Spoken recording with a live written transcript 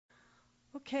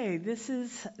Okay,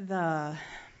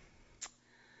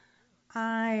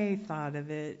 I thought of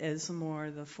it as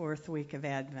more the fourth week of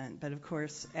Advent, but of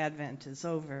course Advent is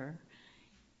over,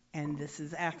 and this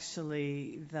is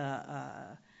actually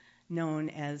known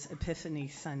as Epiphany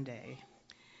Sunday.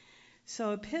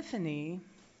 So Epiphany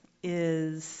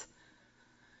is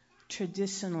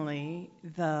traditionally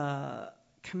the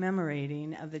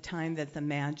commemorating of the time that the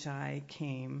Magi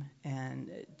came and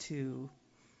to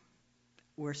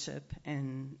worship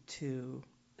and to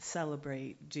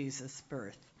celebrate Jesus'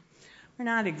 birth. We're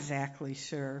not exactly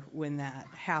sure when that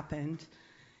happened.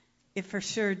 It for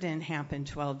sure didn't happen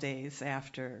 12 days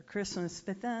after Christmas,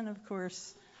 but then, of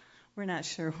course, we're not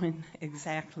sure when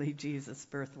exactly Jesus'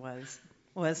 birth was.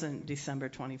 It wasn't December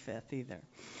 25th either.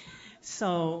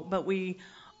 But we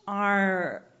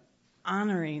are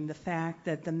honoring the fact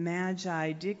that the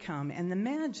Magi did come, and the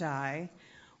Magi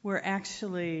were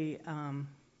actually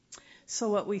so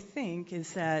what we think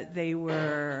is that they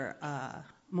were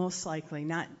most likely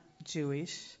not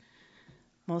Jewish,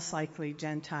 most likely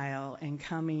Gentile, and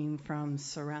coming from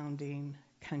surrounding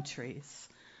countries.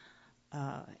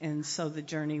 And so the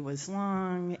journey was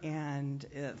long, and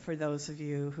for those of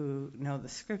you who know the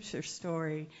scripture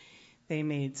story, they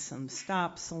made some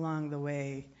stops along the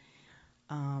way,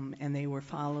 and they were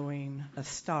following a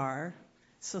star.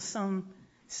 So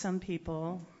some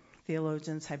people,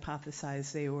 theologians,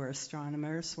 hypothesize they were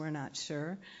astronomers. We're not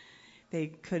sure. They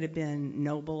could have been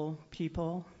noble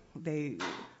people. They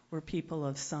were people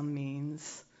of some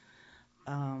means.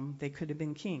 They could have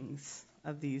been kings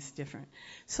of these different.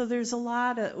 So there's a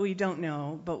lot we don't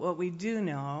know, but what we do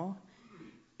know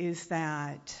is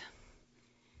that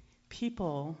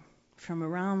people from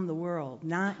around the world,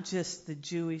 not just the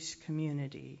Jewish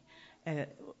community,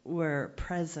 were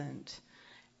present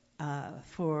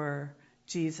for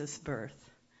Jesus' birth.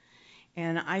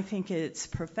 And I think it's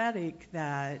prophetic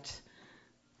that,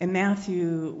 and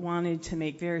Matthew wanted to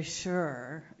make very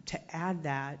sure to add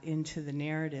that into the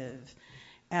narrative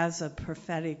as a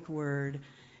prophetic word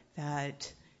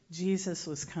that Jesus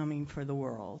was coming for the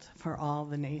world, for all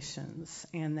the nations,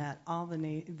 and that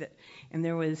and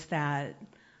there was that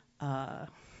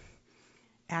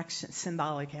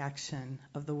symbolic action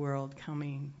of the world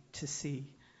coming to see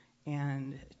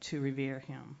and to revere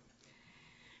him.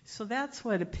 So that's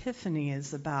what Epiphany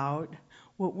is about.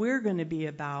 What we're going to be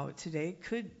about today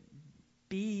could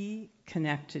be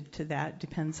connected to that.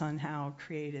 Depends on how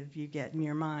creative you get in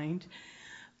your mind.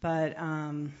 But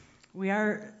we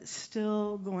are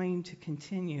still going to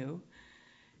continue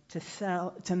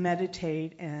to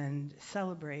meditate and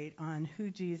celebrate on who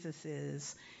Jesus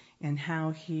is and how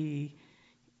he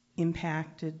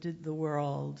impacted the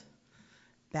world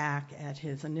back at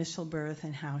his initial birth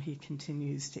and how he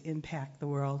continues to impact the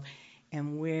world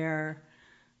and where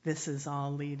this is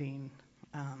all leading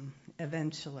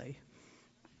eventually.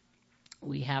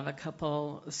 We have a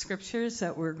couple of scriptures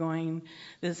that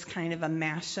this is kind of a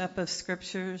mashup of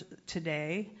scriptures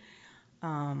today.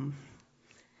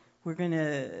 We're going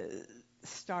to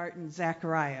start in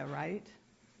Zechariah, right?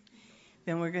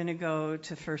 Then we're going to go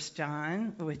to 1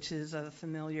 John, which is a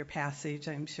familiar passage,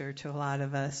 I'm sure, to a lot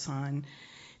of us on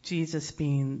Jesus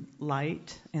being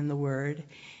light and the Word.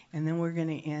 And then we're going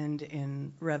to end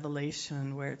in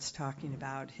Revelation, where it's talking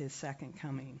about his second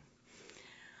coming.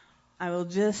 I will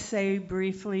just say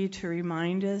briefly to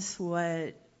remind us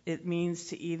what it means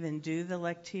to even do the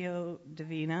Lectio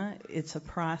Divina. It's a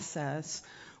process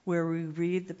where we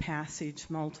read the passage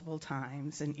multiple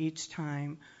times, and each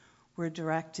time we're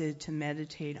directed to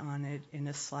meditate on it in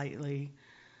a slightly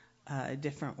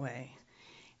different way.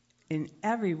 In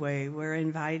every way, we're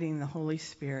inviting the Holy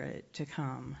Spirit to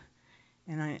come.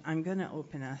 And I'm going to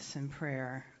open us in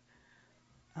prayer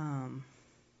and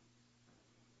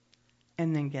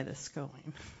then get us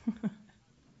going.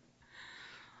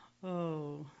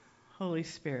 Oh, Holy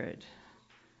Spirit,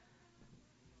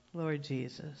 Lord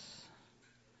Jesus,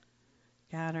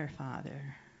 God our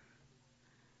Father,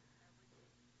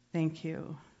 thank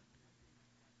you.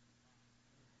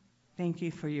 Thank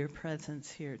you for your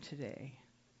presence here today.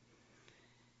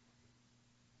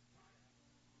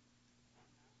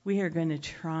 We are going to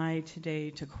try today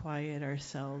to quiet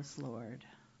ourselves, Lord,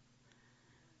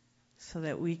 so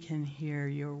that we can hear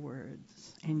your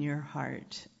words and your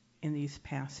heart in these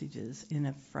passages in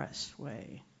a fresh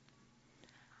way.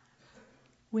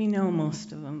 We know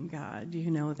most of them, God. You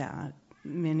know that.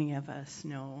 Many of us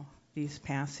know these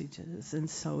passages, and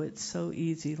so it's so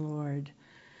easy, Lord,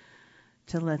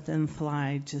 to let them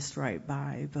fly just right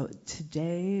by. But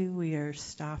today we are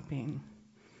stopping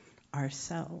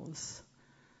ourselves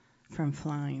from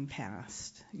flying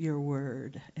past your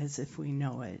word as if we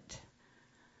know it.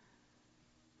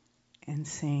 and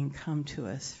saying, come to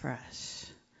us fresh.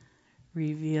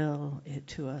 Reveal it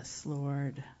to us,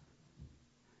 Lord,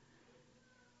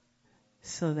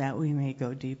 so that we may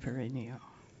go deeper in you.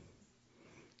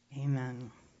 Amen.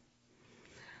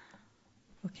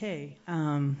 Okay.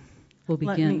 We'll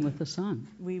begin with a song.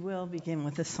 We will begin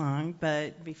with a song,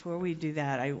 but before we do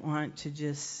that, I want to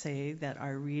just say that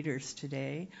our readers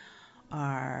today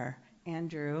are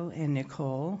Andrew and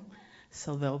Nicole,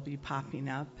 so they'll be popping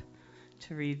up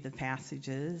to read the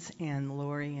passages, and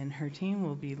Lori and her team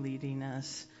will be leading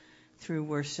us through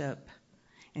worship.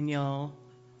 And you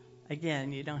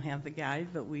don't have the guide,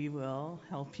 but we will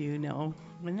help you know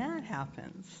when that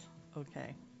happens.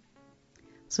 Okay.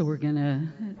 So we're going to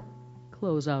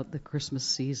close out the Christmas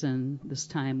season, this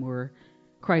time where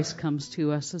Christ comes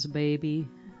to us as a baby.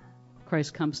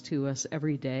 Christ comes to us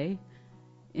every day,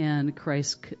 and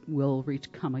Christ will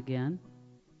come again.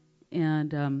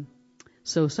 And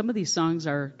so some of these songs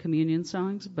are communion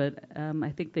songs, but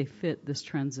I think they fit this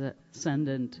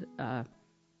transcendent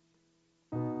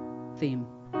theme.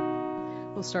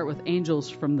 We'll start with Angels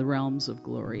from the Realms of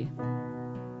Glory.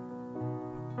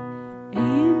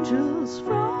 Angels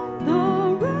from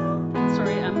the realms.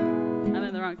 Sorry, I'm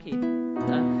in the wrong key.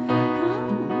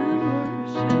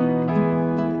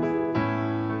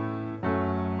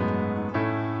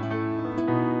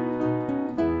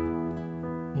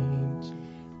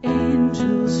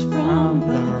 Angels from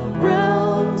the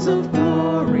realms of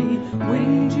glory,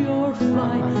 winged your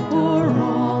flight o'er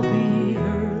all the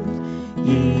earth.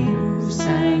 Ye who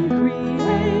sang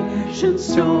creation's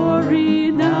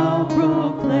story, now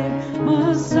proclaim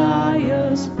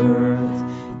Messiah's birth.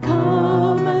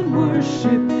 Come and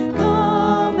worship,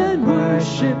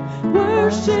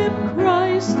 worship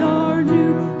Christ our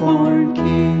newborn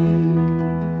King.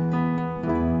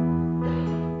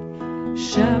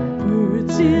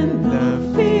 Shepherds in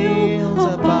the fields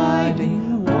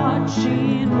abiding,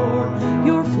 watching o'er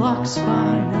your flocks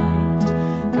by night.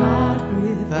 God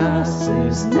with us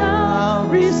is now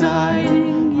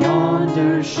residing,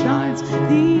 yonder shines the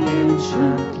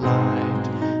ancient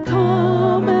light.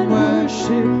 Come and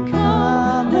worship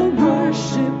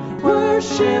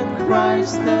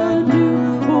Christ the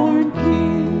newborn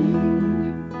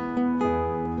King.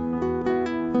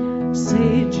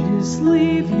 Sages,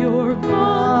 leave your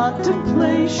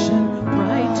contemplation,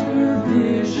 brighter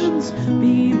visions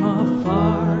beam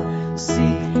afar.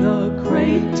 Seek the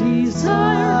great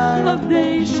desire of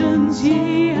nations,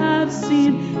 ye have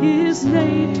seen his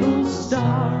natal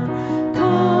star.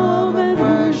 Come and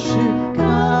worship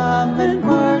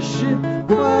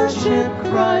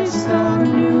Christ our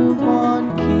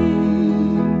newborn King.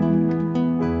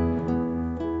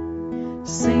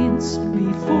 Saints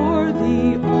before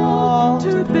the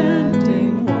altar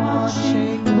bending,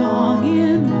 watching long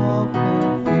in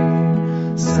open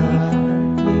faith. Seek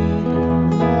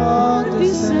the Lord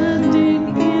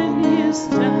descending in his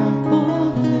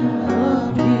temple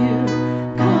appear.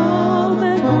 Come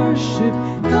and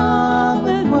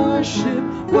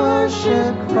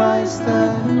worship Christ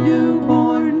the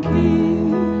newborn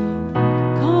King.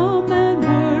 Come and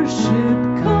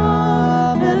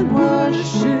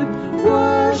worship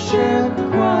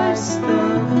Christ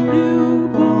the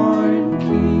newborn King.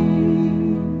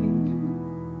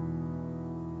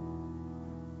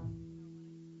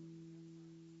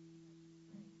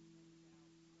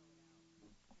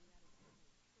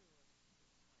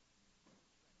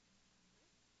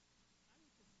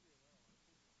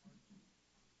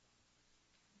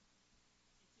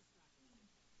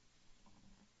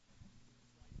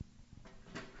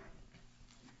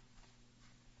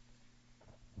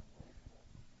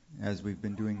 As we've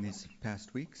been doing these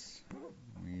past weeks,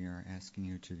 we are asking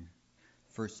you to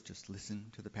first just listen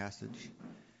to the passage,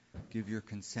 give your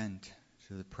consent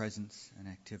to the presence and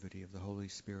activity of the Holy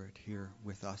Spirit here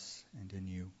with us and in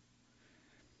you.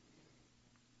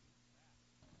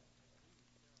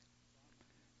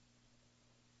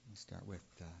 We'll start with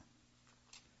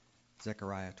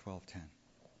Zechariah 12:10.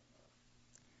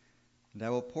 And I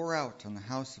will pour out on the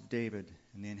house of David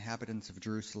and the inhabitants of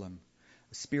Jerusalem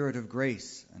a spirit of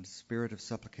grace and a spirit of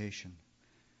supplication.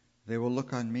 They will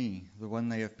look on me, the one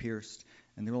they have pierced,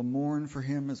 and they will mourn for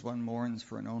him as one mourns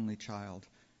for an only child,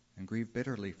 and grieve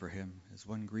bitterly for him as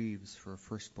one grieves for a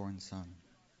firstborn son.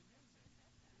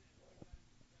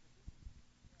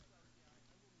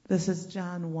 This is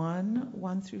John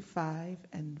 1:1-5,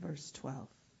 and verse 12.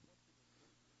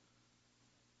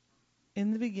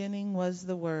 In the beginning was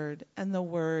the Word, and the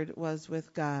Word was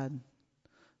with God,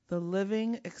 the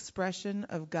living expression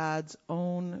of God's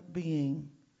own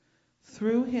being.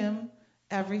 Through him,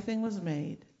 everything was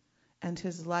made, and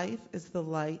his life is the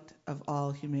light of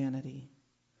all humanity.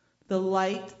 the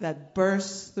light that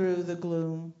bursts through the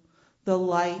gloom, the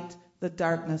light the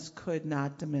darkness could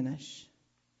not diminish.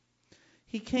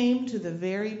 He came to the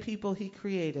very people he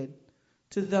created,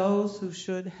 to those who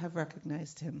should have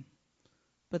recognized him,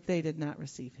 but they did not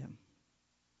receive him.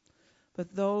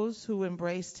 But those who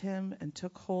embraced him and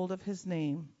took hold of his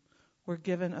name were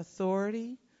given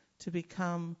authority to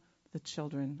become the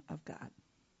children of God.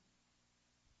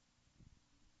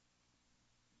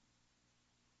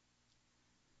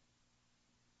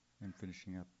 And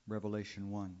finishing up,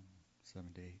 Revelation 1,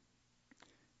 7-8.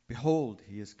 Behold,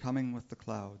 he is coming with the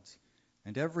clouds,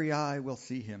 and every eye will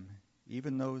see him,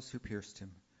 even those who pierced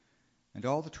him. And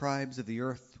all the tribes of the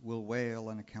earth will wail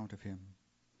on account of him.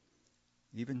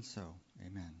 Even so,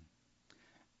 amen.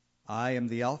 I am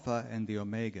the Alpha and the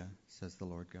Omega, says the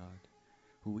Lord God,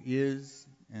 who is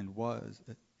and was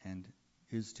and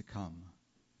is to come,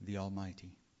 the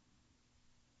Almighty.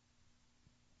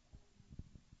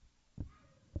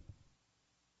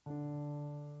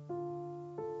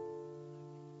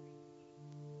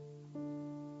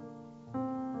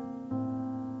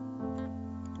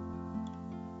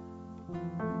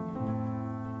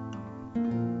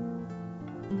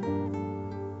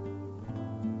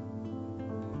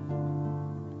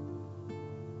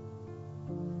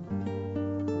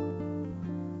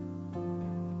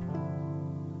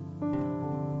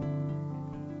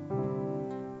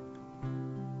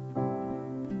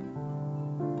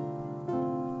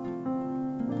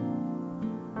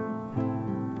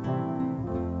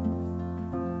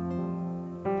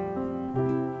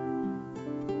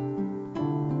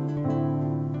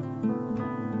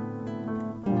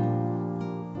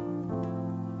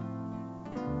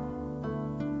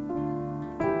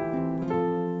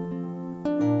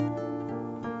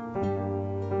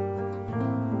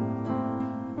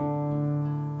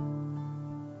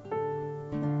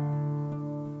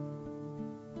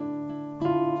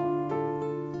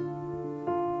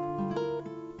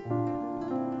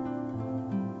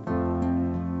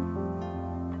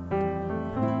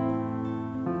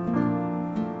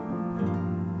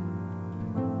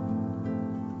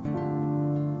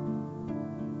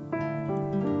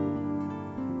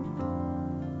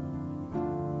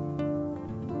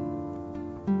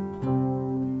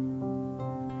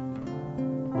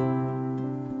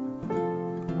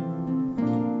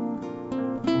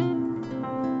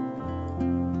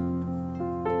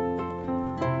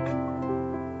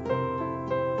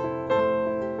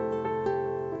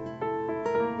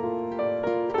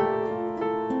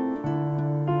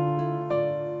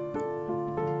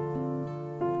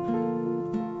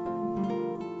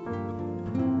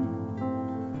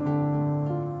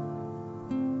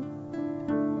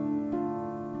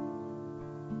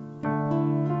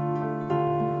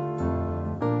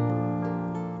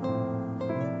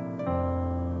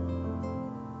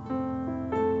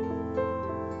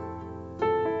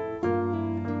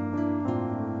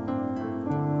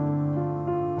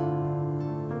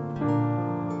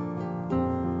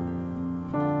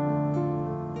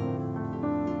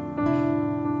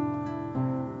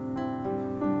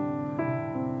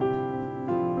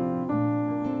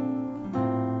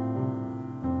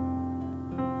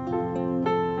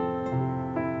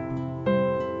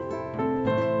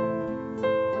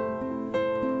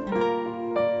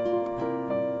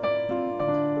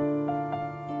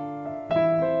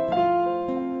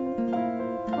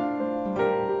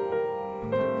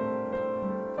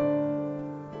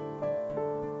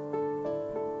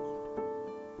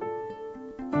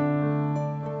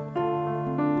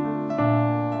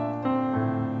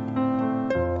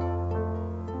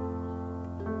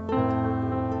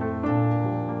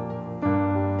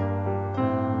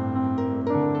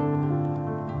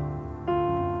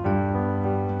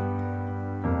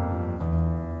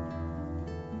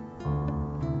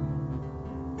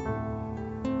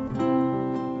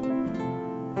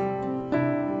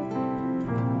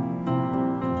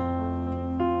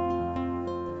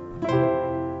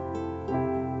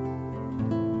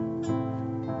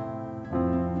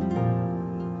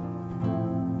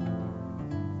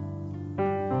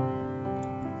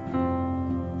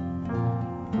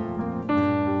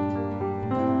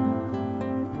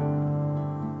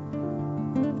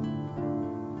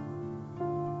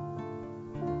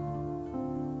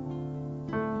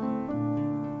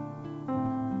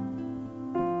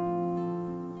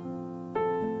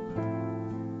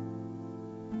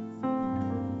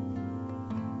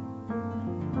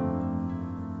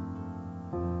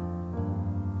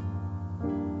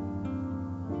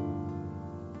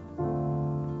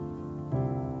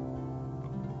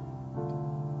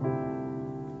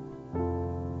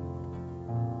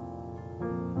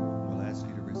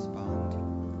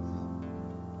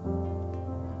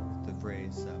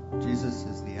 Jesus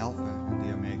is the Alpha and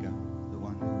the Omega, the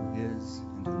one who is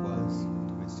and who was and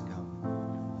who is to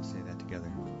come. We'll say that together.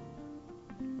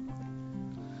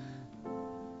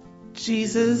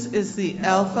 Jesus is the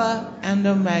Alpha and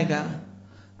Omega,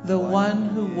 the one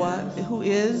who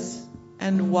is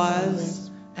and was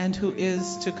and who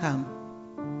is to come.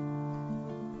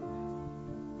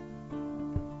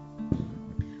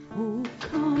 Oh,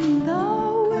 come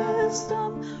thou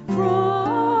wisdom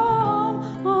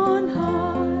from on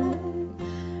high,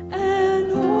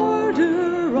 and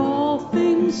order all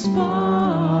things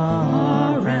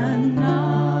far and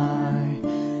nigh.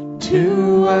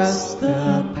 To us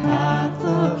the path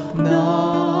of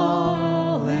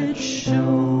knowledge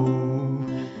show,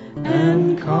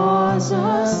 and cause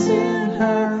us in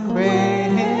her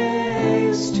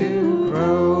ways to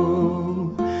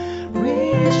grow.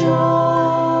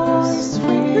 Rejoice,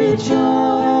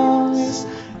 rejoice,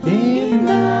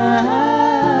 Emmanuel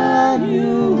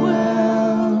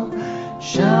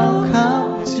shall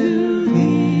come to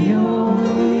thee, O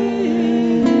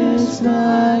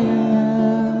Israel.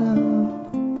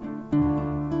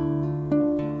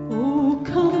 O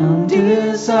come,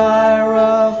 desire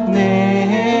of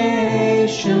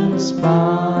nations,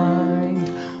 bind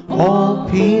all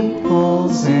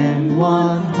peoples in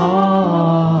one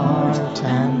heart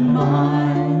and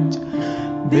mind.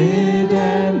 Bid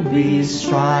envy,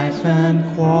 strife,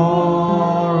 and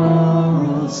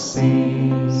quarrel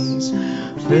cease.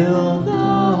 Fill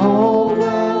the whole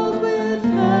world with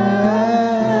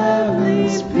heavenly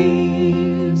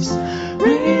peace.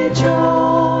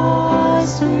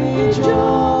 Rejoice,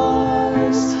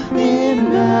 rejoice,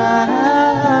 Emmanuel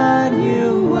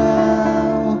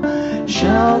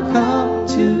shall come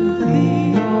to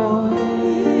thee, O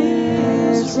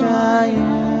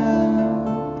Israel.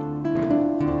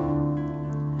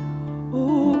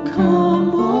 O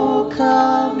come,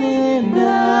 Emmanuel,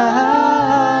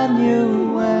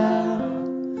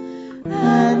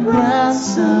 and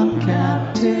ransom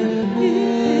captive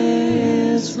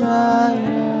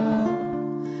Israel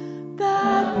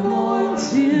that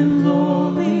mourns in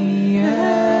lowly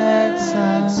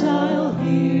exile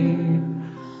here,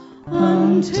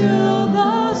 until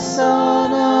the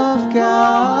Son of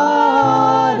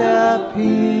God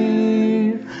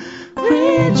appear.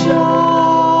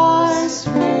 Rejoice,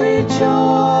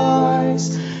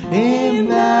 rejoice,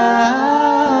 Emmanuel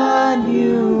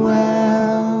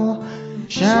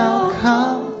shall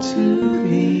come to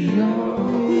thee,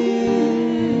 O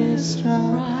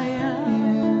Israel.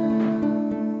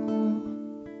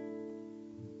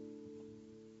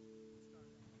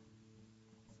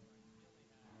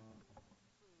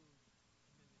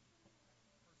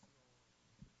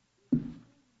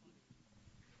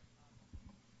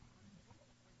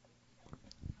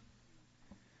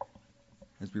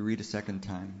 As we read a second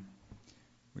time,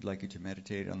 we'd like you to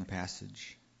meditate on the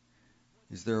passage.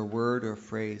 Is there a word or a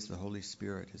phrase the Holy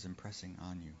Spirit is impressing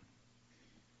on you?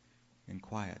 In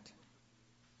quiet,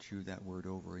 chew that word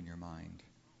over in your mind.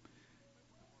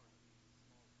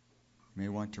 You may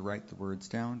want to write the words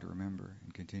down to remember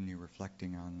and continue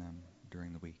reflecting on them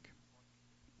during the week.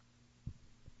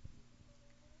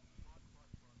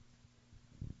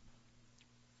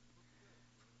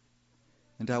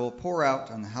 And I will pour out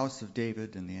on the house of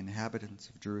David and the inhabitants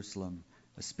of Jerusalem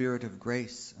a spirit of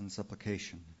grace and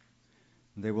supplication.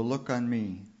 And they will look on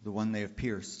me, the one they have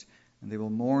pierced, and they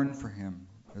will mourn for him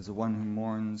as the one who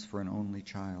mourns for an only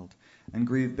child, and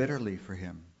grieve bitterly for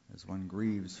him as one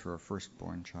grieves for a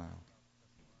firstborn child.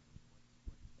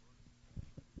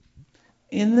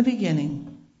 In the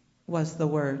beginning was the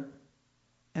Word,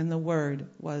 and the Word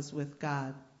was with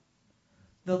God,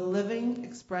 the living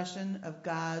expression of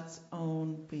God's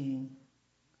own being.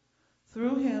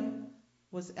 Through him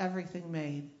was everything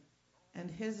made,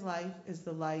 and his life is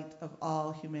the light of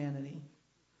all humanity,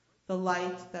 the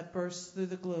light that bursts through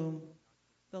the gloom,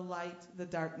 the light the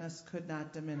darkness could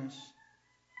not diminish.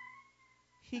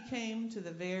 He came to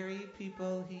the very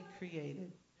people he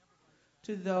created,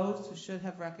 to those who should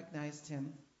have recognized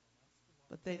him,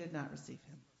 but they did not receive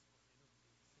him.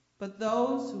 But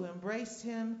those who embraced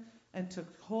him and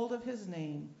took hold of his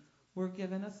name were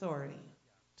given authority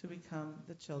to become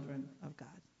the children of God.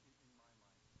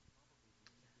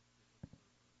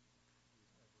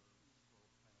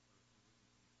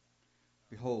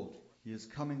 Behold, he is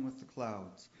coming with the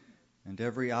clouds, and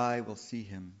every eye will see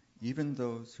him, even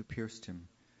those who pierced him,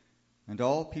 and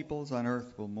all peoples on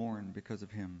earth will mourn because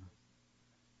of him.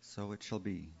 So it shall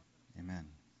be. Amen.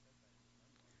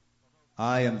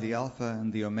 I am the Alpha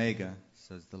and the Omega,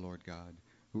 says the Lord God,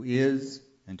 who is,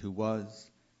 and who was,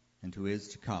 and who is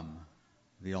to come,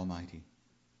 the Almighty.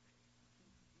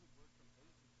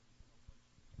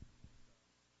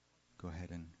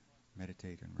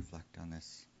 meditate and reflect on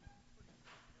this.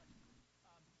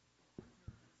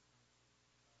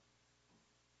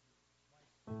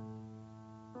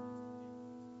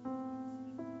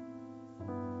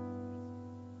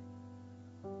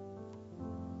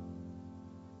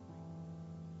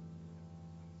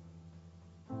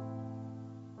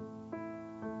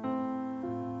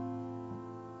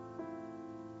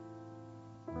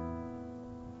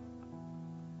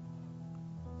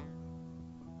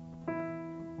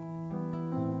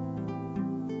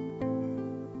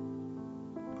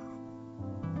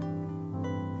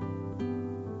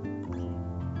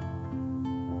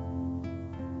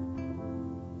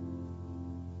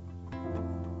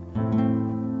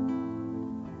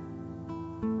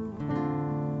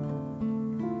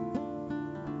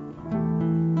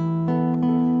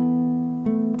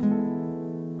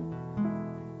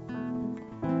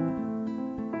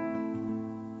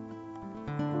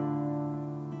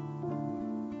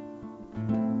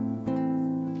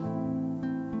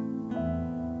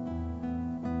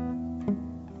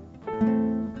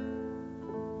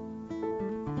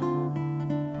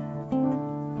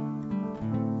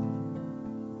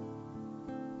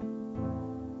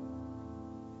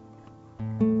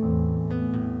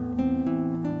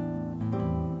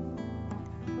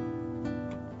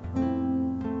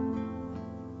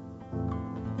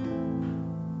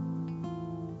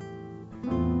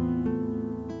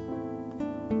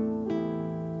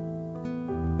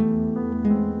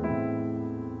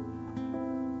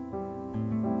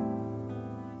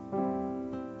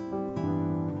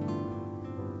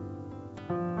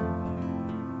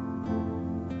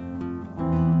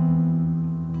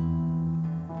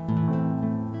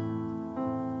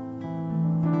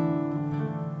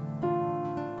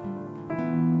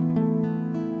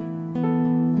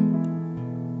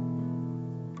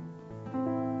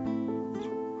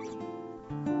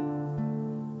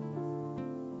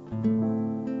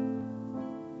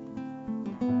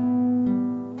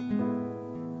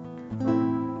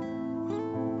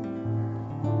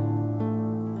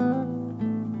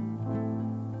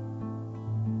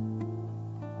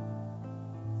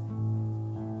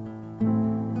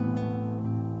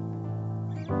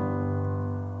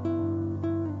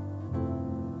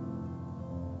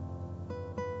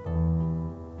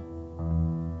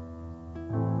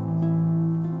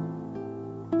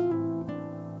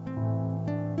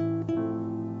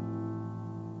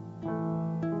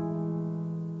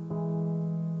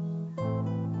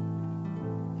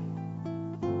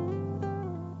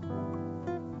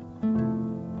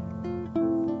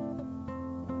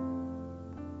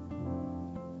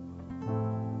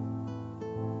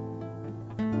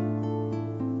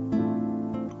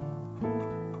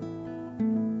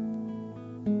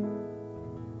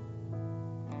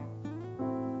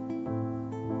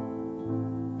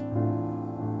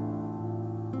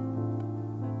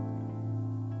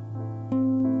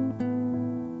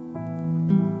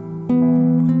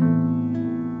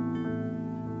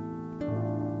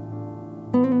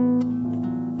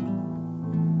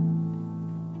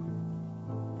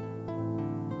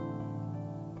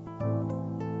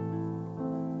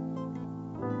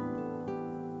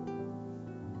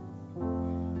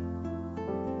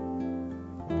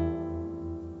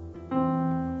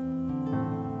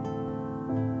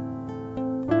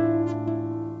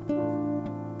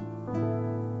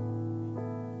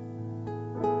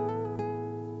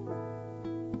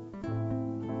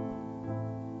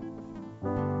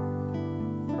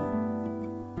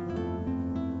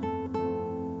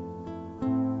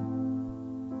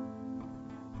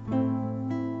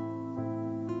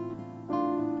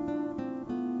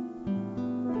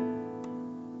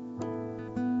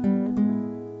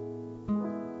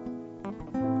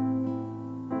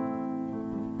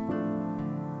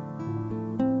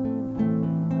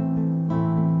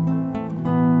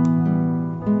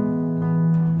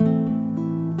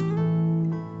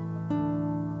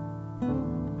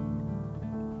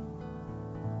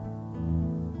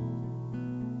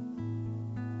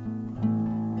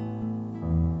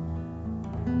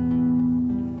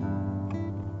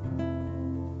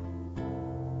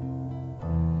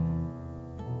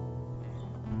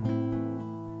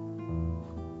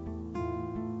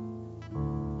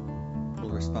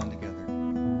 Respond together.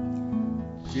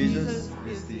 Jesus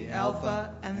is the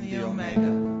Alpha and the Omega,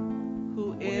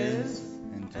 who is,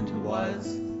 and who was,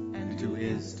 and who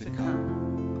is to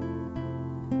come.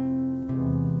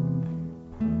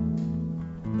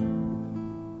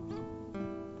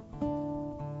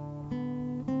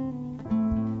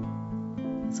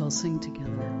 Let's all sing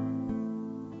together.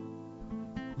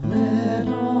 Let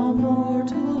all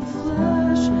mortal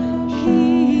flesh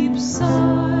keep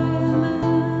silence.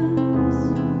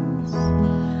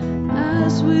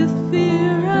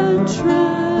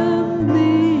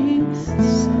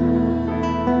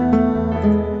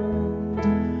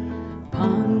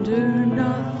 Consider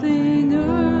nothing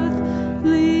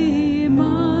earthly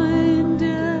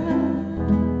minded,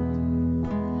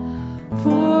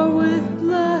 for with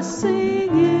blessing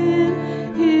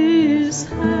in his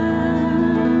hand,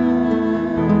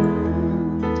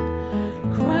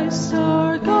 Christ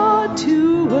our God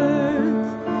to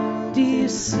earth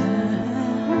descended,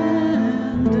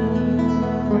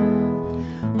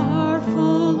 our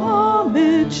full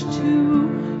homage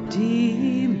to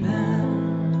demand.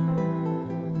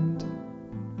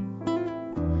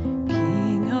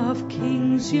 King of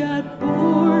kings, yet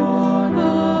born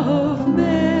of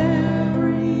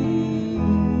Mary,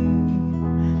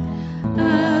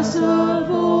 as of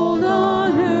old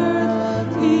on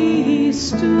earth he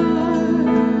stood,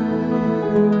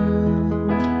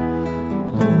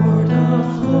 Lord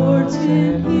of lords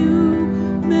in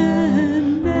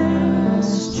human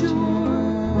vesture,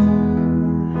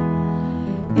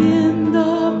 in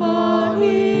the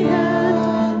body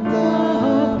and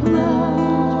the blood,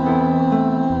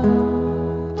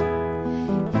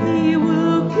 he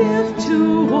will give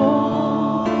to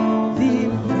all the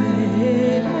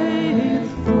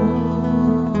faithful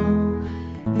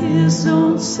his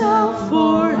own self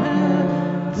for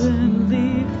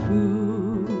heavenly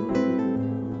food.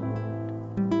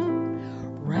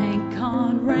 Rank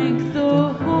on rank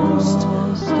the host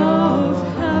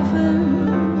of heaven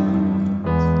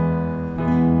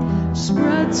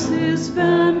spreads his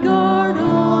vanguard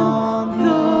on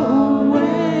the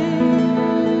way,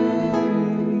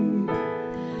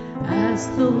 as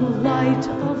the light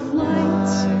of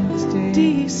lights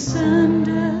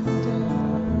descended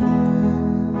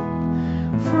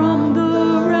from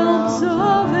the realms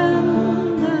of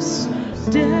endless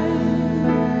day.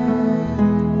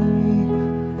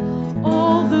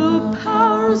 All the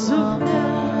powers of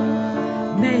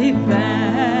hell may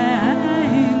vanquish,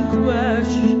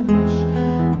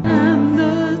 and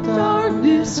the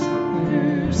darkness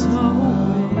clears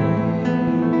away.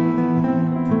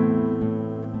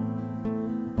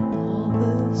 All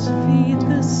this feed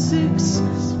the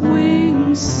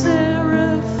six-winged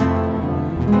seraph,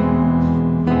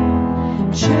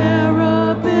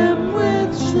 cherubim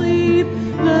with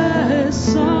sleepless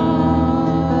song,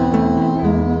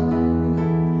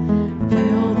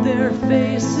 veiled their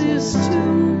faces to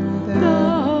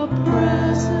the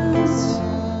presence,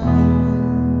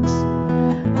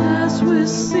 as with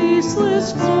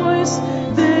ceaseless voice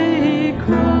they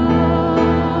cry,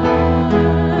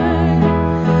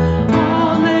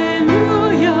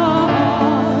 Alleluia,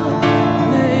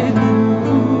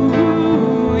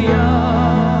 Alleluia,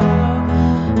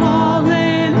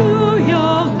 Alleluia,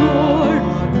 Lord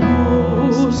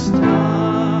Most High.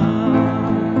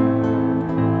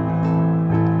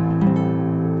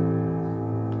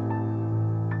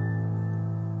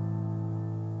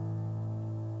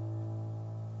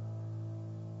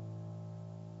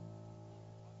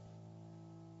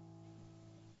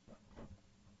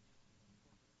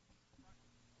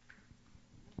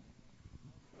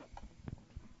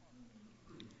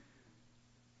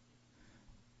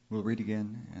 We'll read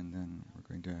again, and then we're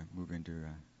going to move into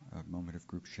a moment of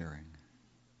group sharing.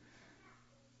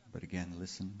 But again,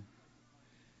 listen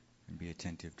and be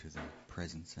attentive to the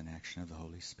presence and action of the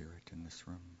Holy Spirit in this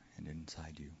room and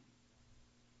inside you.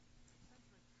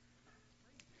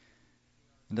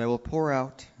 And I will pour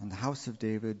out on the house of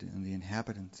David and the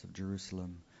inhabitants of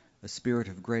Jerusalem a spirit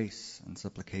of grace and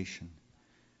supplication.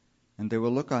 And they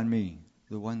will look on me,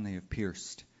 the one they have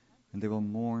pierced, and they will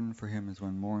mourn for him as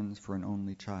one mourns for an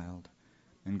only child,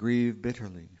 and grieve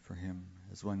bitterly for him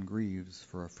as one grieves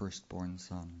for a firstborn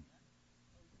son.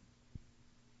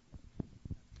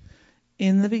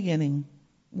 In the beginning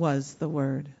was the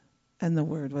Word, and the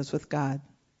Word was with God,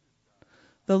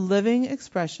 the living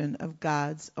expression of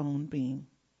God's own being.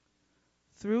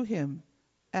 Through him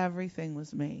everything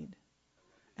was made,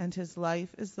 and his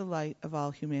life is the light of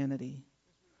all humanity,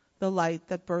 the light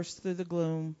that burst through the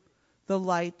gloom, the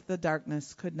light the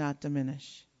darkness could not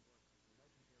diminish.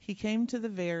 He came to the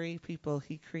very people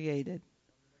he created,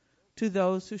 to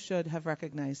those who should have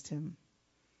recognized him,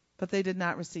 but they did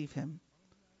not receive him.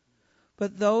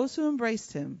 But those who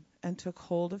embraced him and took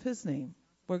hold of his name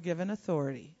were given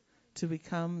authority to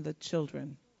become the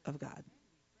children of God.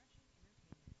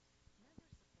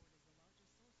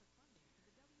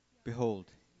 Behold,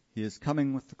 he is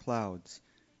coming with the clouds,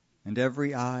 and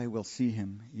every eye will see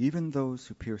him, even those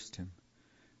who pierced him,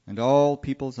 and all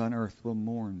peoples on earth will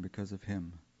mourn because of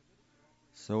him.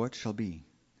 So it shall be.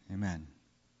 Amen.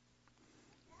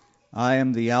 I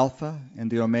am the Alpha and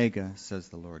the Omega, says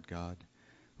the Lord God,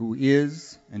 who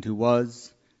is, and who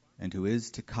was, and who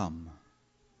is to come,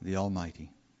 the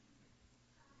Almighty.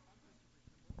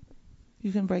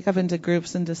 You can break up into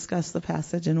groups and discuss the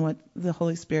passage and what the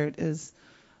Holy Spirit is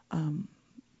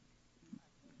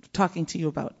talking to you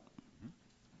about.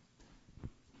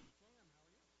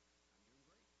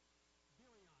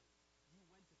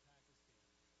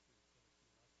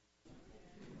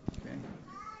 Okay.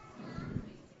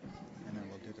 And then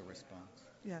we'll do the response.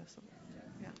 Yeah.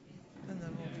 And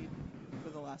then we'll read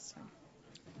for the last time.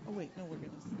 Oh wait, no, we're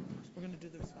gonna do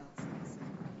the response.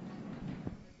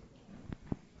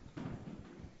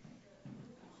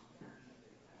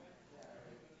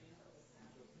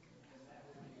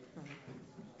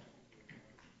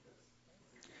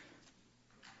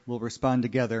 We'll respond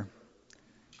together.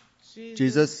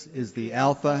 Jesus is the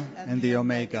Alpha and the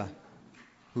Omega,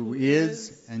 who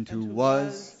is and who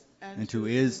was and who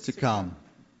is to come.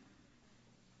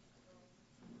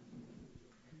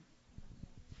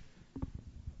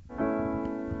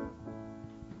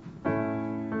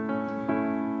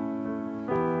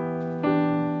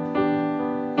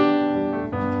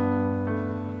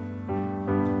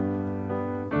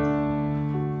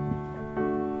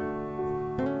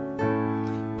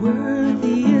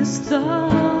 Worthy is the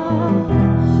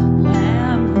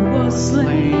Lamb who was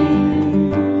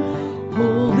slain.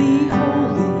 Holy,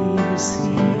 holy is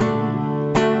He.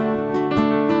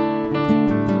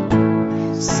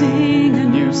 Sing a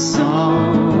new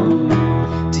song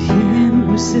to Him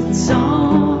who sits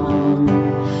on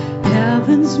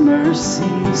heaven's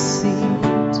mercy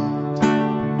seat.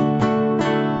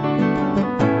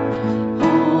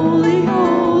 Holy,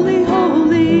 holy,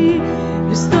 holy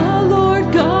is the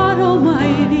Lord God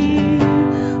Almighty,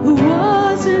 who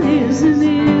was and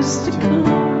is to come.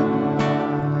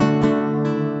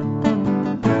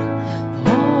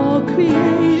 All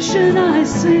creation I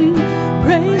sing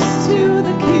praise to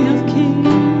the King of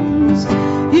Kings.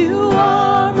 You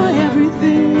are my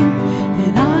everything,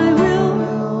 and I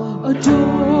will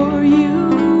adore you.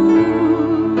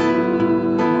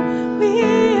 We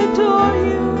adore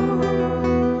you.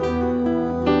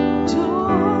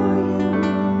 Adore you.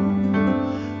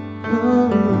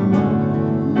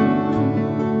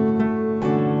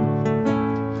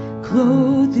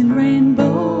 Clothed in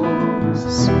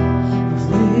rainbows of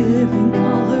living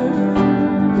color,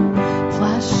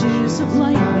 flashes of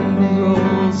lightning,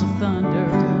 rolls of thunder.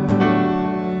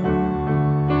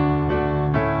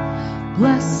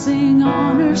 Blessing,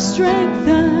 honor, strength,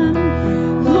 and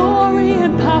glory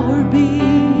and power be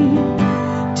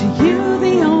to you,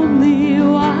 the only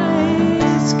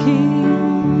wise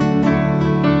King.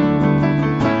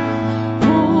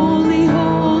 Holy,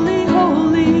 holy,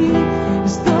 holy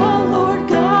is the Lord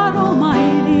God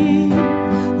Almighty,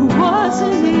 who was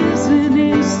and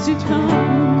is to come.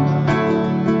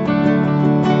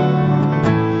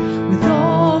 With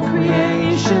all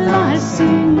creation I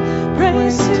sing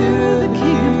praise to the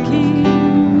King of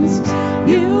Kings.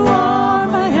 You are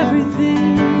my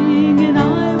everything, and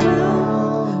I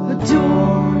will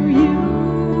adore you.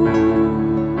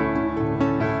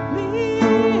 We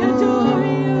adore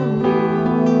you.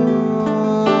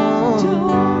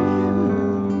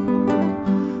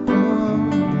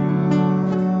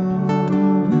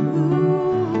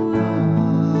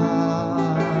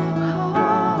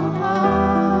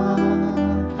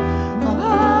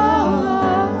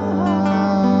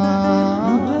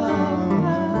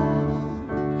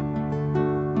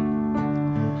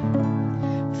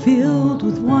 Filled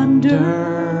with wonder,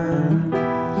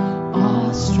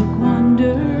 awestruck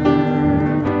wonder,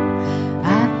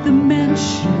 at the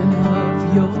mention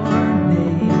of your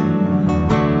name.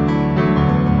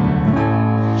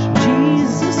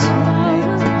 Jesus,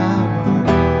 power,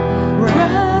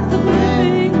 breath of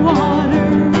living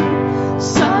water,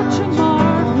 such a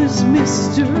marvelous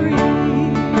mystery.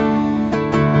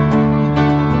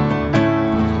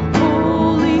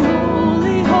 Holy,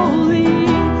 holy, holy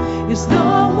is the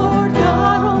Lord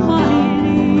God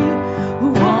Almighty, who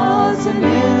was and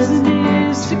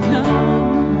is to come.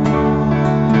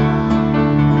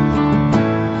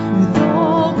 With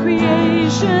all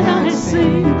creation I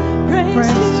sing praise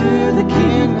to the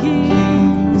King of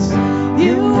Kings.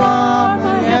 You are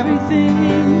my everything,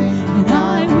 and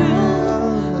I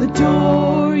will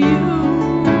adore you.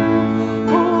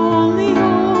 Holy,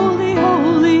 holy,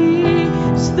 holy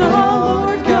is the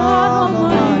Lord God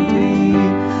Almighty,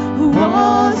 who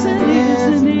was and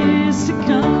is to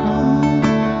come.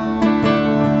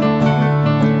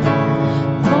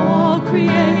 All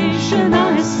creation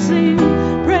I sing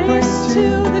praise to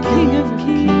the King of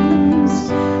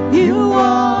Kings. You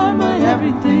are my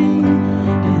everything,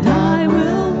 and I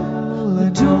will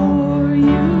adore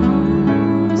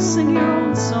you. Sing your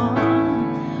own song.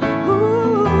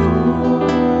 Ooh.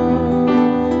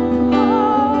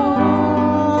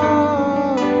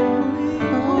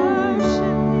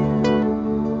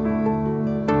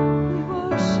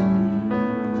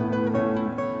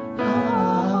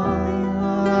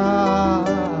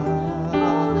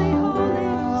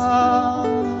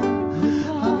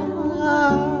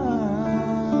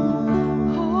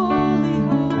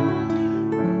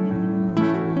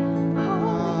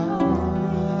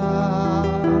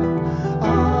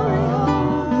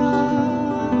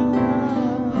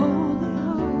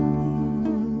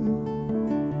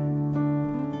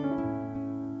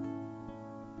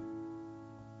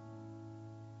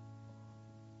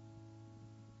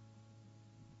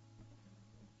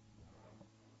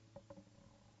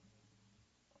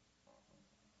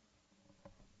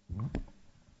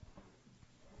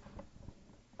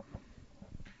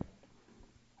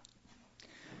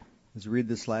 As we read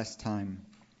this last time,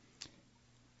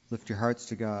 lift your hearts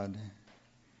to God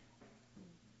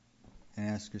and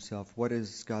ask yourself, what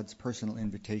is God's personal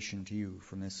invitation to you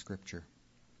from this scripture?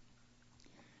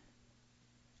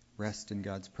 Rest in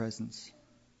God's presence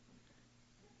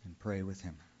and pray with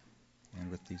him and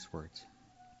with these words.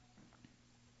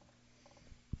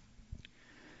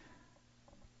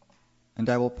 And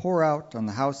I will pour out on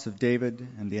the house of David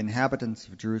and the inhabitants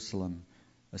of Jerusalem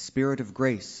a spirit of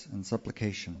grace and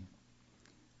supplication.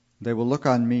 They will look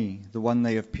on me, the one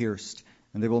they have pierced,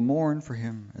 and they will mourn for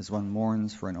him as one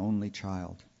mourns for an only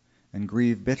child, and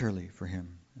grieve bitterly for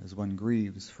him as one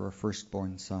grieves for a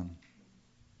firstborn son.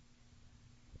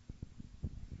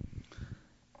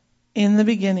 In the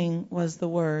beginning was the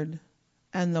Word,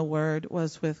 and the Word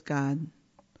was with God,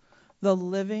 the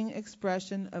living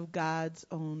expression of God's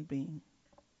own being.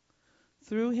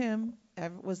 Through him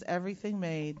was everything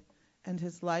made, and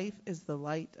his life is the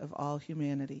light of all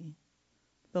humanity,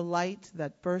 the light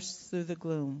that bursts through the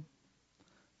gloom,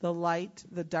 the light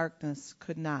the darkness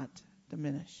could not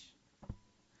diminish.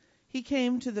 He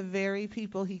came to the very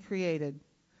people he created,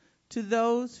 to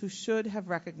those who should have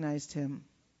recognized him,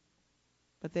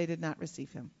 but they did not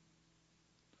receive him.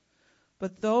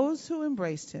 But those who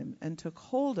embraced him and took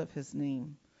hold of his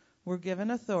name were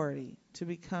given authority to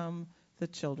become the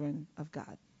children of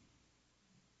God.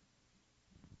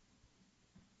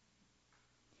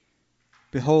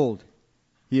 Behold,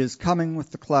 he is coming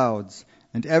with the clouds,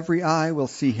 and every eye will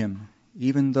see him,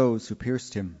 even those who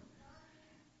pierced him.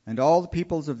 And all the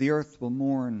peoples of the earth will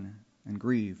mourn and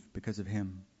grieve because of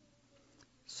him.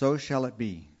 So shall it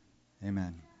be.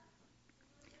 Amen.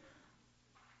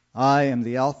 I am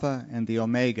the Alpha and the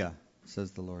Omega,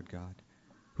 says the Lord God,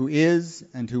 who is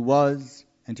and who was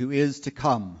and who is to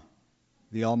come,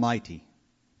 the Almighty.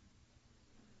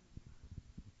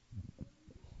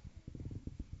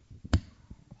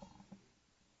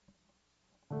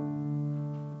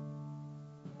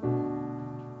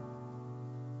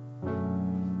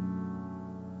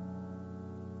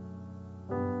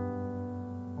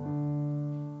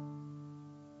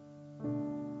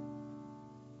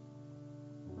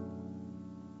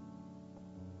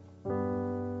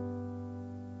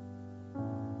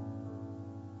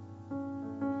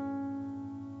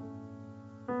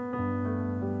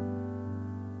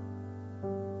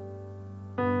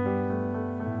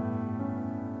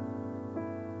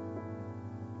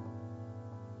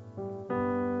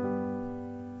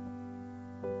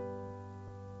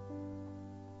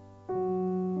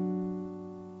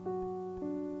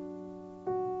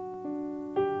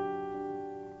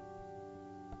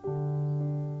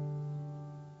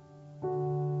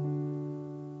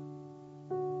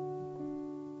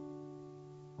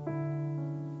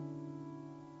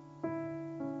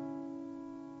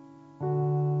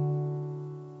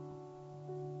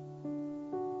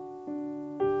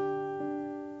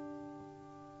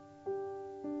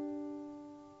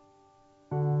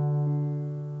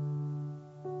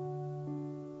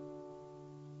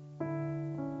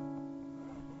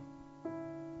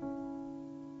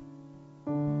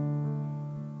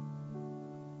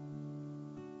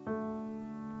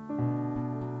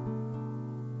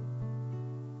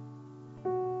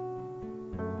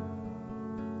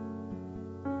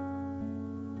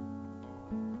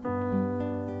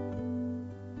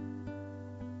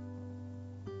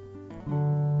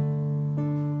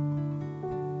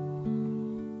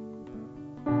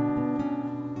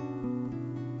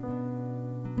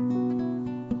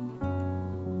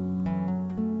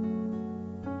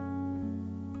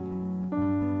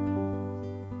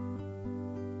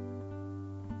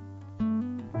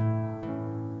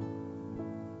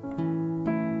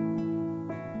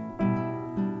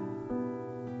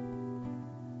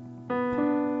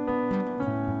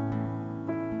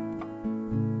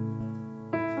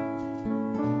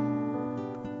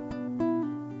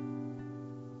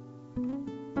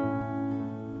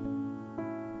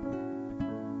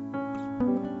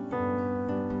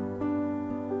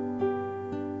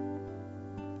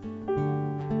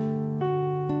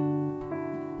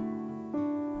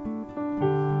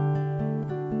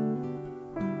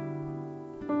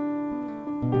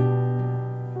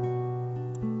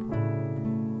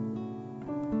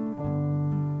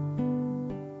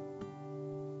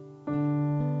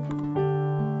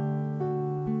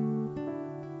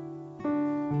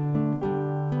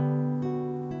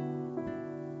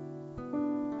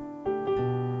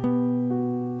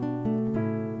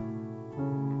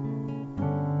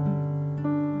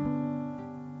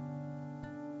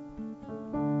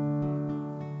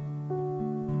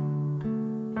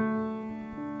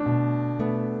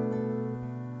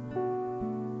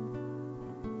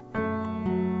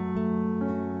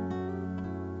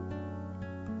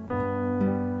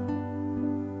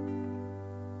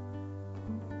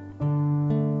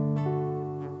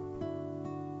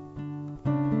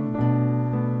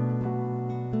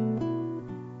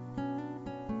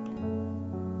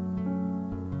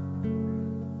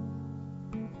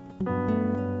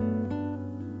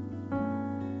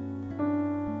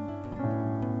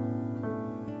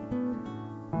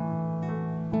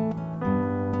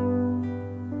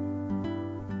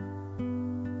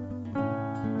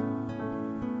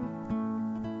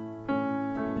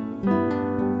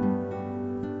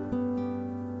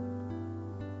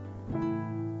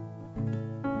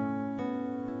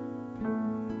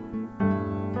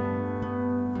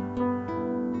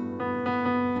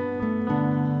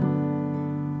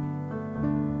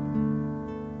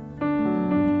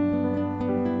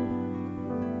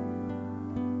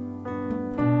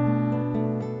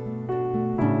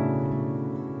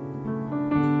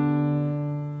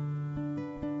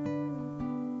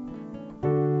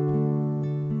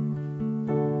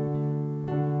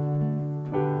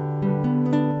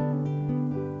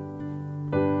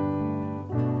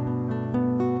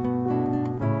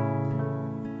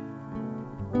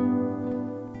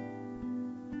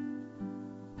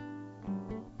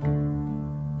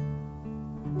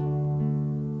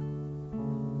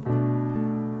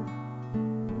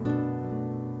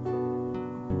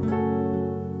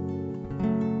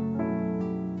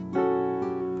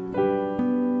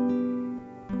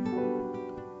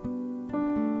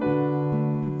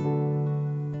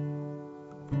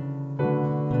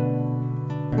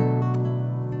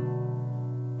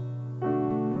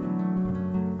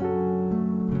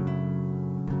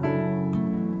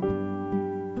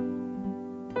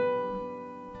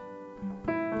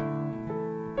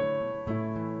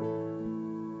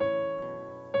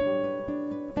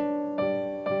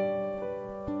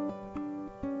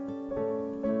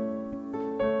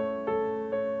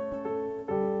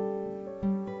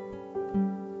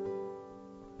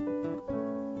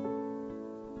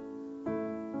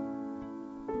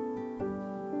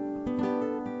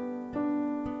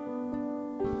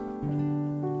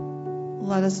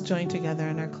 Let us join together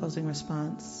in our closing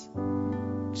response.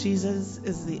 Jesus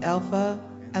is the Alpha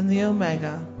and the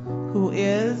Omega, who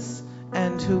is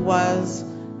and who was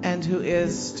and who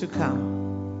is to come.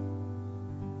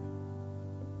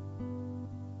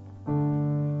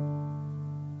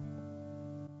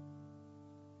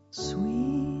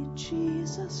 Sweet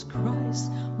Jesus Christ,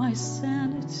 my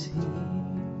sanity.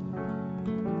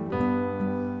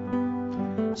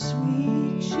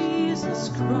 Sweet Jesus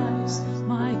Christ,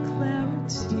 my clarity.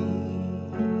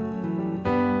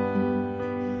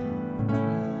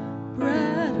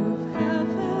 Bread of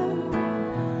heaven,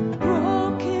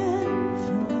 broken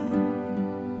for me.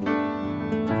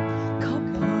 Cup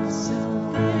of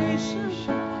salvation,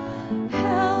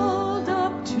 held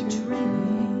up to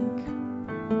drink.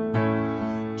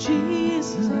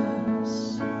 Jesus,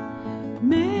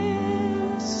 mystery.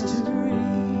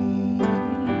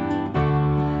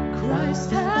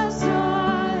 Christ has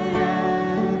died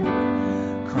and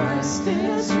Christ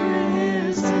is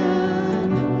risen.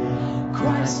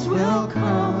 Christ will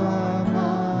come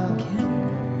again.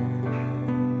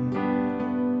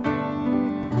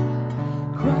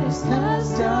 Christ has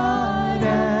died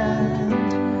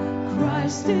and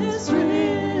Christ is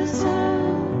risen.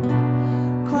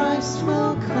 Christ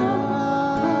will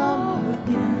come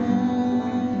again.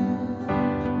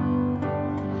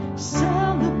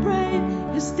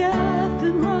 Celebrate his death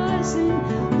and rising.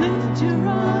 Lift your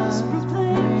eyes,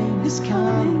 proclaim his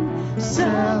coming.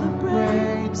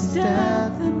 Celebrate his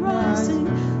death and rising.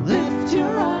 Lift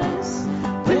your eyes,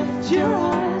 lift your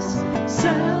eyes.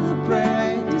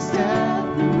 Celebrate his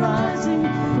death and rising.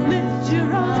 Lift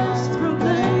your eyes,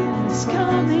 proclaim his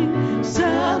coming.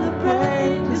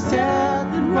 Celebrate his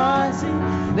death and rising.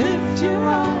 Lift your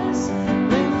eyes,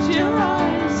 lift your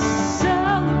eyes.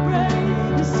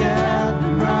 Celebrate his death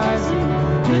and rising.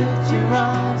 Lift your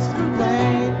eyes,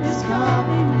 proclaim his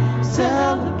coming.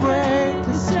 Celebrate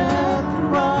his death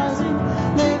and rising.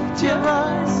 Lift your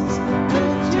eyes,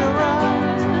 lift your eyes.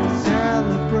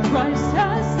 Celebrate. Christ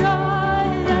has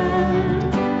died and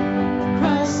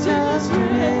Christ has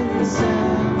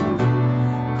risen.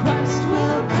 Christ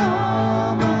will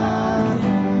come again.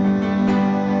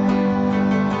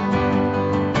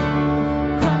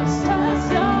 Christ has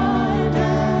died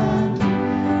and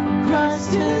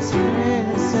Christ is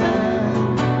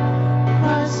risen.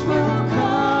 Christ will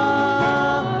come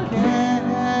again.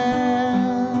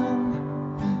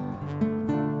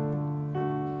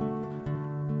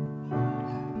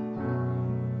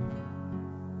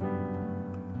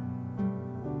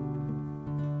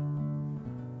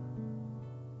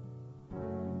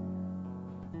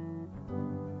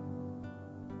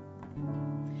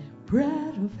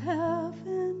 Bread of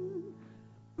heaven,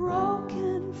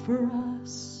 broken for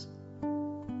us.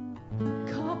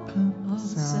 Cup of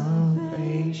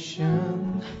salvation,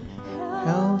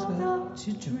 held up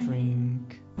to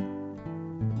drink.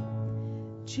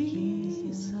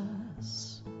 Jesus,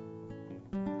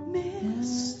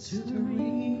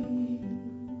 mystery.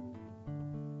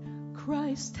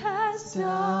 Christ has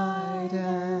died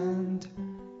and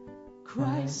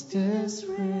Christ is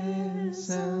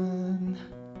risen.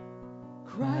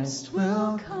 Christ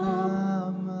will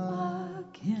come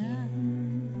again.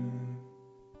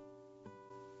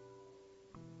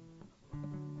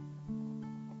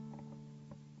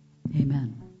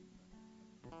 Amen.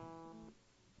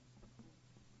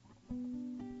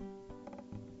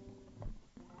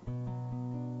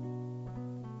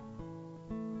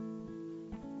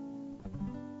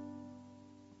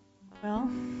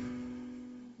 Well,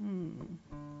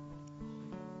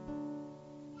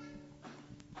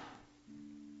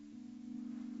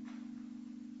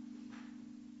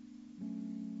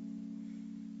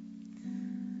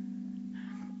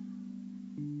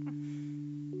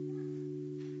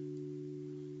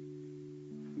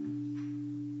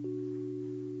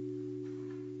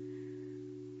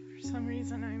 for some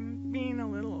reason I'm being a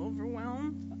little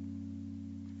overwhelmed.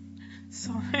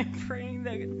 So I'm praying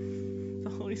that the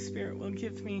Holy Spirit will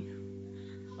give me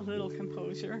a little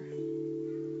composure.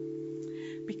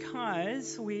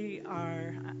 Because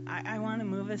I want to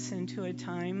move us into a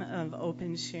time of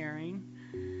open sharing.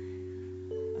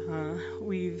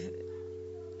 We've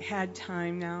had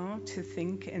time now to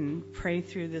think and pray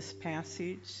through this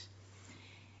passage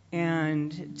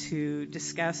and to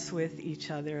discuss with each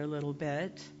other a little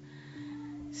bit.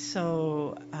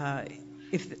 So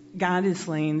if God is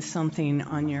laying something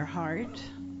on your heart,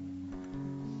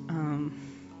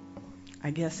 I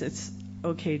guess it's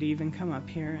okay to even come up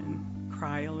here and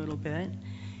cry a little bit.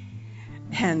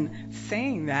 And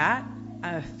saying that,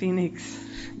 Phoenix,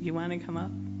 you want to come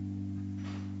up?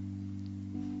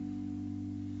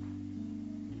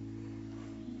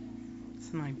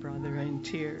 my brother in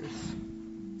tears.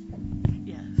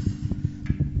 Yes.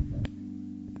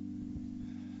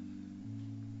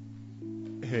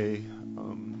 Hey,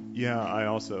 yeah, I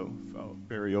also felt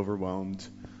very overwhelmed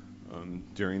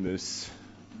during these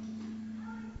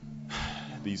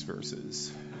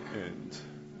verses, and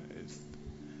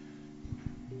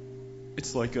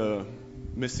it's like a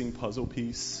missing puzzle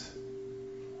piece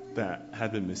that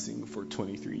had been missing for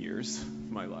 23 years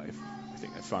of my life. I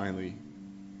think I finally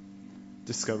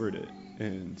discovered it,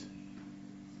 and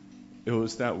it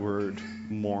was that word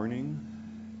mourning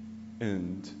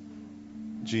and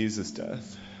Jesus'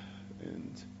 death.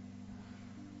 And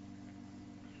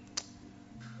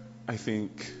I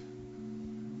think,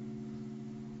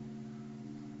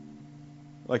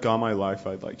 like all my life,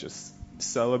 I'd like just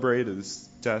celebrate his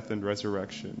death and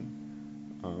resurrection.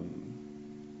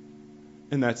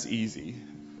 And that's easy.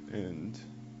 And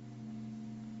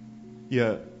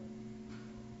yet,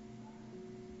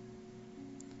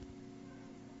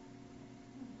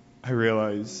 I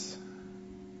realize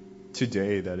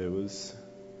today that it was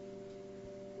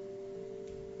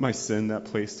my sin that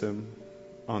placed him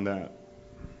on that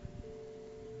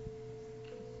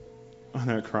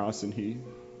cross, and he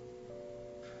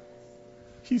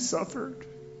suffered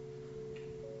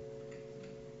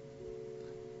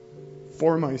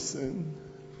for my sin.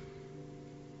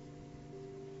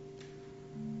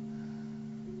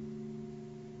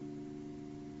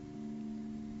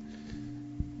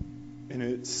 And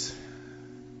it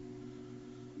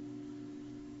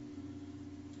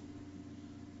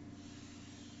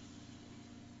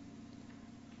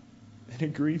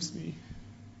grieves me.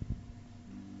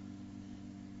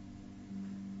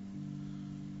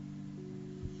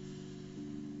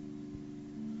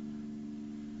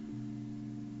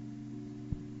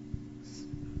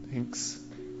 Thanks.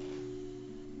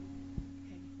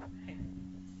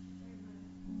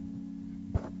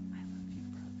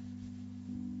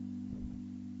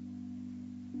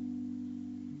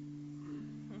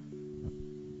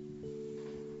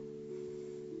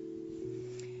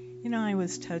 I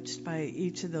was touched by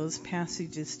each of those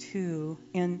passages too,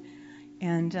 and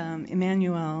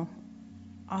Emmanuel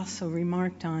also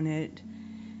remarked on it.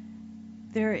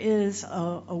 There is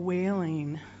a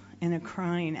wailing and a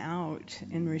crying out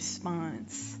in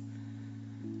response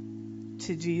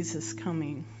to Jesus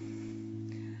coming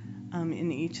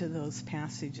in each of those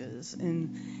passages.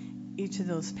 In each of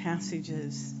those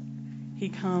passages, he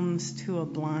comes to a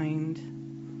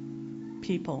blind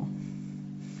people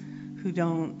who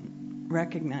don't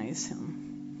recognize him.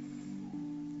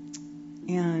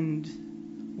 And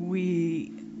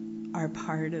we are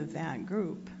part of that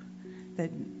group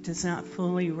that does not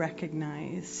fully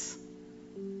recognize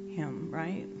him,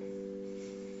 right?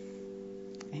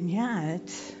 And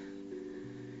yet,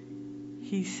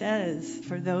 he says,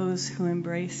 for those who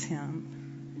embrace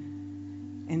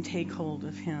him and take hold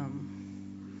of him,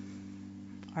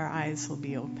 our eyes will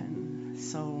be open.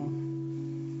 So,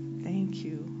 thank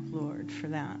you, Lord, for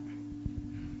that.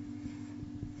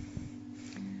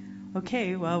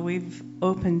 Okay, well, we've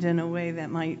opened in a way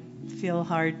that might feel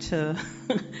hard to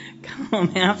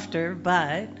come after,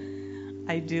 but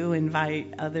I do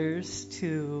invite others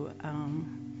to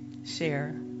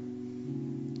share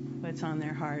what's on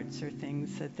their hearts or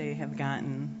things that they have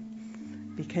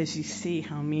gotten, because you see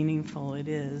how meaningful it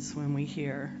is when we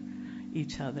hear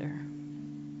each other.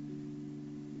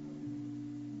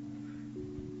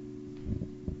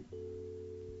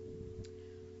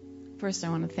 First, I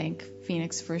want to thank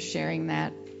Phoenix for sharing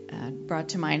that. Brought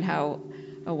to mind how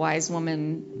a wise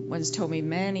woman once told me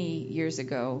many years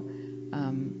ago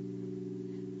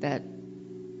that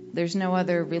there's no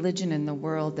other religion in the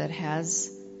world that has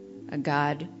a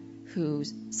God who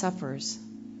suffers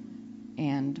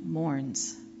and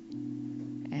mourns.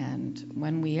 And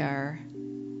when we are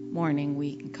mourning,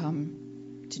 we can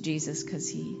come to Jesus because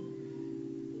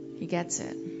he gets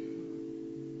it.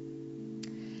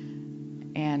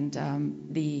 And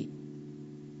the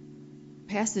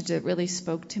passage that really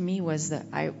spoke to me was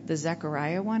the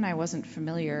Zechariah one. I wasn't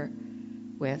familiar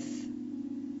with,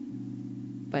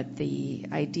 but the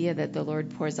idea that the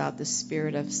Lord pours out the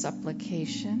spirit of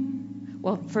supplication.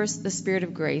 Well, first the spirit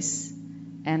of grace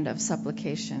and of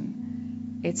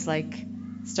supplication. It's like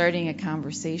starting a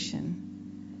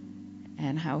conversation,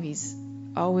 and how he's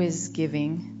always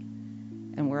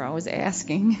giving, and we're always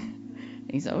asking,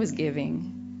 and he's always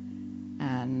giving.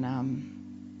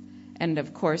 And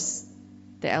of course,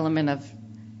 the element of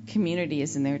community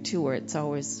is in there too, where it's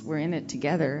always, we're in it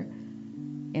together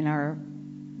in our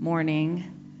mourning,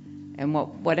 and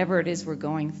whatever it is we're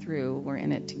going through, we're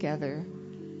in it together.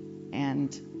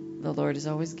 And the Lord is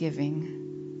always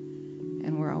giving,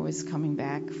 and we're always coming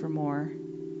back for more,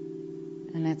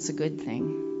 and that's a good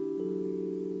thing.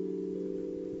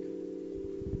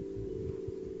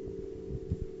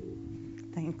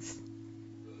 Thanks.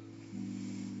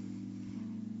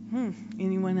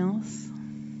 Anyone else?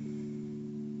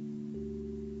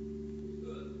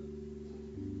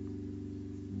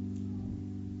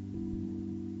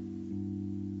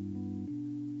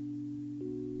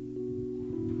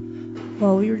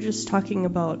 Well, we were just talking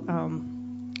about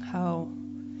how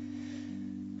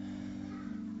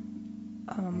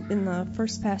in the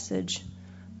first passage,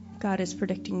 God is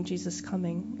predicting Jesus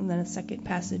coming, and then a second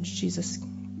passage, Jesus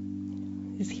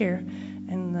is here,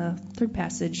 and the third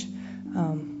passage,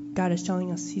 God is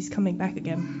telling us He's coming back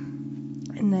again.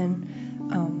 And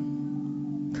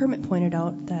then Kermit pointed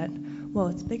out that, well,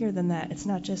 it's bigger than that. It's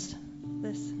not just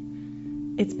this.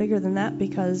 It's bigger than that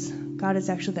because God is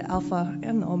actually the Alpha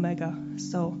and the Omega.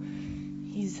 So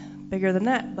He's bigger than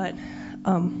that. But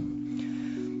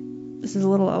this is a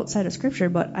little outside of Scripture,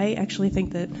 but I actually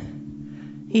think that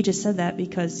He just said that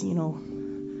because,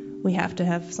 we have to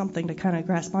have something to kind of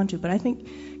grasp onto. But I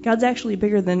think God's actually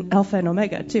bigger than Alpha and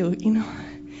Omega, too.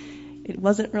 It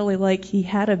wasn't really like He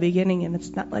had a beginning, and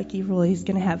it's not like He's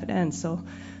going to have an end. So,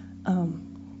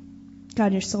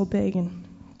 God, You're so big, and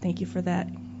thank You for that.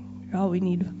 You're all we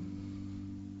need.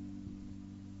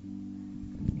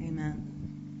 Amen.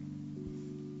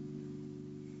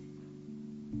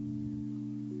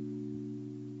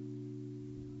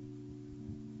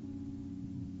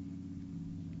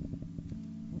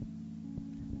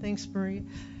 Thanks, Marie.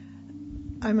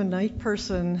 I'm a night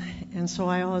person, and so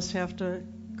I always have to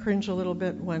cringe a little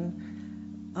bit when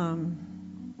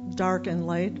dark and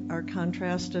light are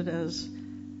contrasted as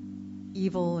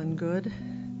evil and good,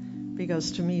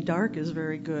 because to me dark is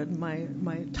very good. My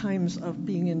times of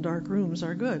being in dark rooms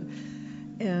are good.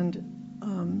 And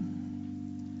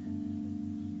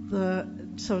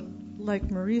so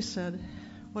like Marie said,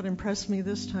 what impressed me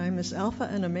this time is Alpha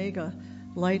and Omega,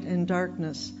 light and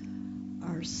darkness,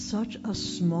 are such a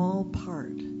small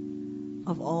part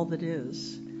of all that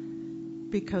is,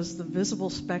 because the visible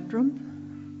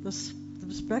spectrum, the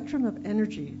spectrum of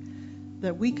energy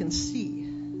that we can see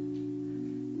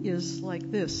is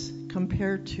like this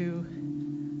compared to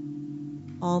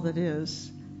all that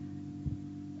is.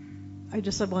 I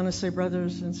want to say,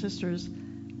 brothers and sisters,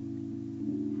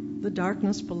 the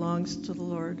darkness belongs to the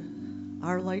Lord.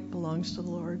 Our light belongs to the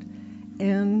Lord.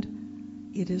 And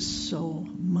it is so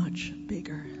much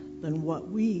bigger than what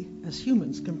we as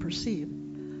humans can perceive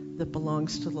that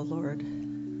belongs to the Lord.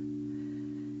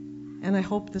 And I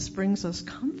hope this brings us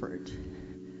comfort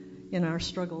in our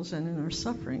struggles and in our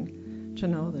suffering to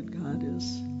know that God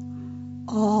is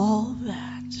all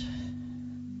that.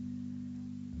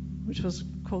 Which was a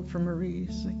quote from Marie.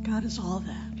 It's like, God is all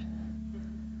that.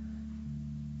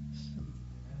 So,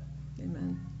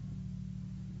 amen.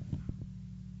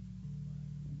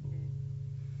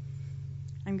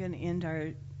 I'm going to end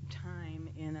our time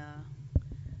in a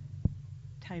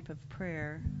type of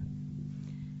prayer.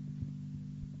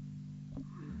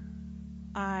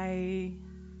 I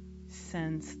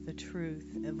sense the truth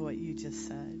of what you just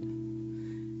said.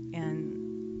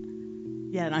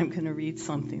 And yet I'm going to read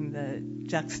something that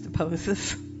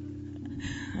juxtaposes.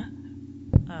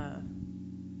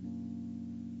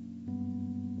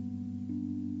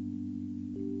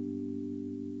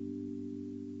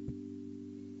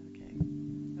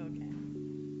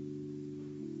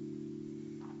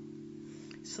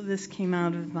 So this came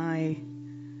out of my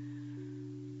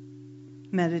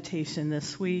meditation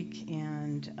this week,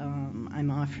 and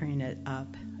I'm offering it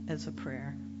up as a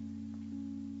prayer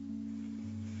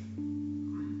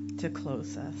to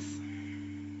close us.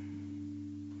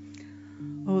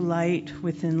 O light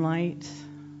within light,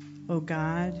 O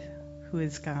God, who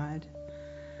is God,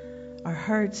 our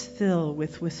hearts fill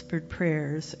with whispered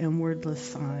prayers and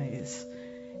wordless sighs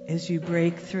as you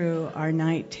break through our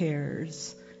night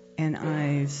terrors and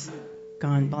eyes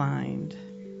gone blind.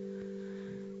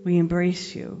 We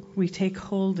embrace you. We take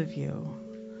hold of you.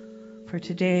 For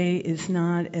today is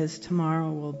not as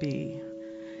tomorrow will be,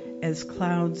 as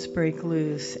clouds break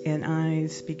loose and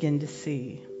eyes begin to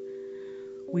see.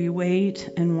 We wait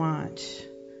and watch.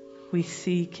 We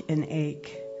seek and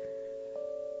ache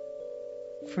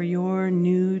for your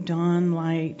new dawn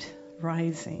light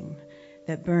rising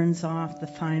that burns off the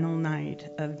final night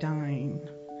of dying.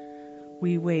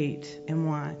 We wait and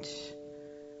watch.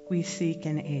 We seek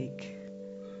and ache.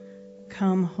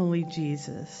 Come, Holy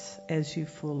Jesus, as you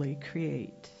fully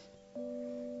create.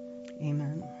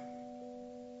 Amen.